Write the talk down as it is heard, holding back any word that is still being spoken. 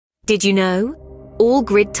Did you know? All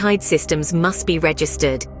grid-tied systems must be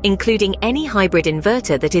registered, including any hybrid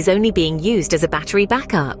inverter that is only being used as a battery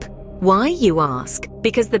backup. Why, you ask?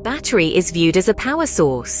 Because the battery is viewed as a power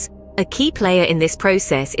source. A key player in this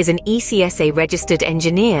process is an ECSA-registered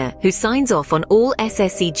engineer who signs off on all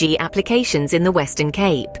SSEG applications in the Western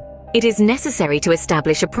Cape. It is necessary to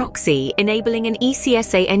establish a proxy, enabling an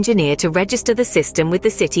ECSA engineer to register the system with the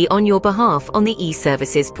city on your behalf on the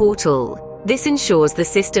eServices portal. This ensures the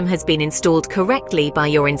system has been installed correctly by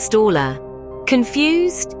your installer.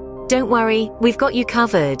 Confused? Don't worry, we've got you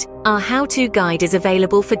covered. Our how-to guide is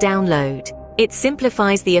available for download. It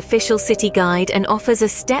simplifies the official city guide and offers a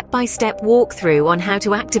step-by-step walkthrough on how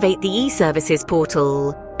to activate the eServices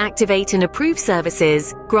portal, activate and approve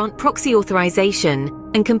services, grant proxy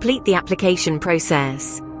authorization, and complete the application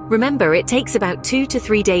process. Remember, it takes about 2 to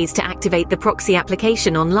 3 days to activate the proxy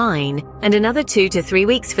application online, and another 2 to 3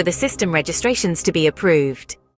 weeks for the system registrations to be approved.